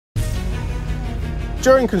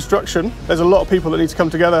During construction, there's a lot of people that need to come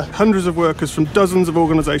together. Hundreds of workers from dozens of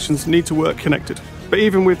organisations need to work connected. But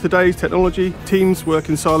even with today's technology, teams work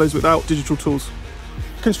in silos without digital tools.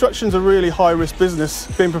 Construction's a really high-risk business.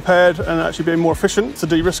 Being prepared and actually being more efficient to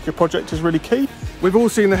de-risk your project is really key. We've all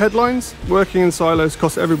seen the headlines. Working in silos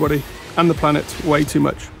costs everybody and the planet way too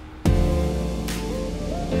much.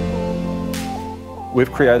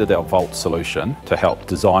 We've created our Vault solution to help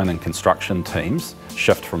design and construction teams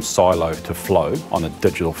shift from silo to flow on a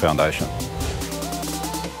digital foundation.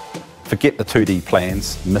 Forget the 2D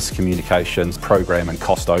plans, miscommunications, program and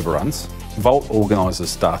cost overruns. Vault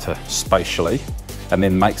organises data spatially and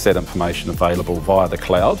then makes that information available via the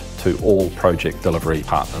cloud to all project delivery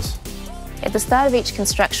partners. At the start of each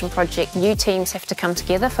construction project, new teams have to come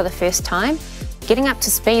together for the first time. Getting up to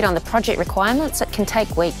speed on the project requirements, it can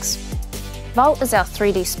take weeks. Vault is our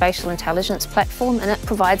 3D spatial intelligence platform, and it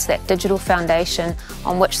provides that digital foundation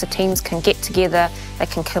on which the teams can get together, they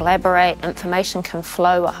can collaborate, information can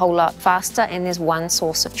flow a whole lot faster, and there's one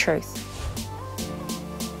source of truth.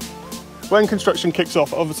 When construction kicks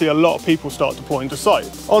off, obviously a lot of people start deploying to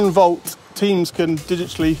site. On Vault, teams can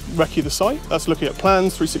digitally recce the site. That's looking at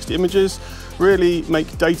plans, 360 images, really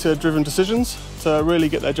make data-driven decisions to really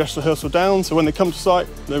get their dress rehearsal down. So when they come to site,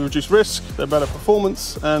 they reduce risk, they're better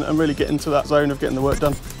performance, and really get into that zone of getting the work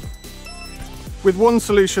done. With one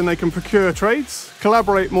solution, they can procure trades,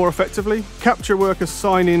 collaborate more effectively, capture workers'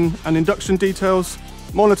 sign-in and induction details,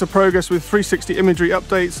 monitor progress with 360 imagery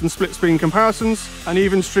updates and split-screen comparisons, and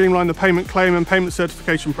even streamline the payment claim and payment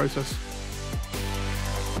certification process.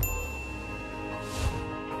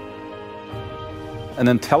 An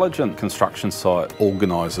intelligent construction site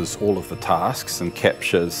organises all of the tasks and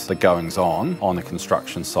captures the goings-on a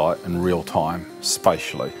construction site in real time,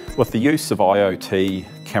 spatially. With the use of IoT,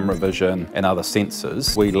 camera vision and other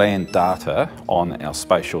sensors, we land data on our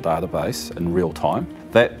spatial database in real time.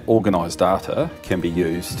 That organised data can be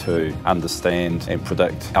used to understand and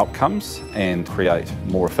predict outcomes and create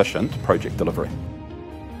more efficient project delivery.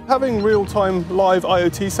 Having real-time live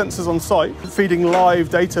IoT sensors on site, feeding live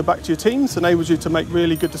data back to your teams enables you to make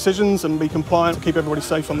really good decisions and be compliant, keep everybody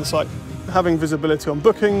safe on the site. Having visibility on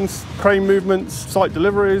bookings, crane movements, site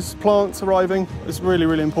deliveries, plants arriving is really,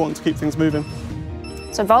 really important to keep things moving.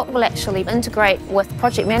 So Vault will actually integrate with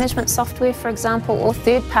project management software, for example, or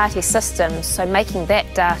third-party systems, so making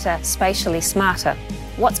that data spatially smarter.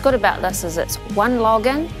 What's good about this is it's one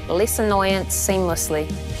login, less annoyance,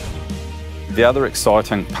 seamlessly. The other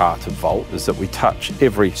exciting part of Vault is that we touch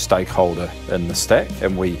every stakeholder in the stack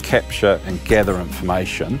and we capture and gather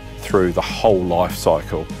information through the whole life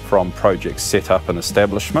cycle, from project setup and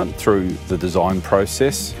establishment through the design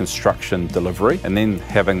process, construction, delivery, and then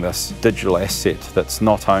having this digital asset that's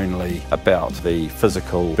not only about the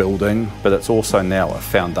physical building, but it's also now a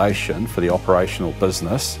foundation for the operational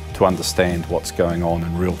business to understand what's going on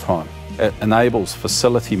in real time. It enables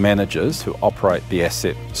facility managers to operate the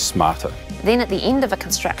asset smarter. Then at the end of a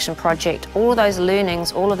construction project, all of those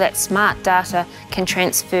learnings, all of that smart data can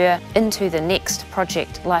transfer into the next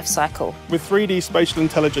project life cycle. With 3D spatial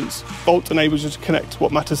intelligence, Vault enables you to connect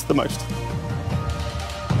what matters the most.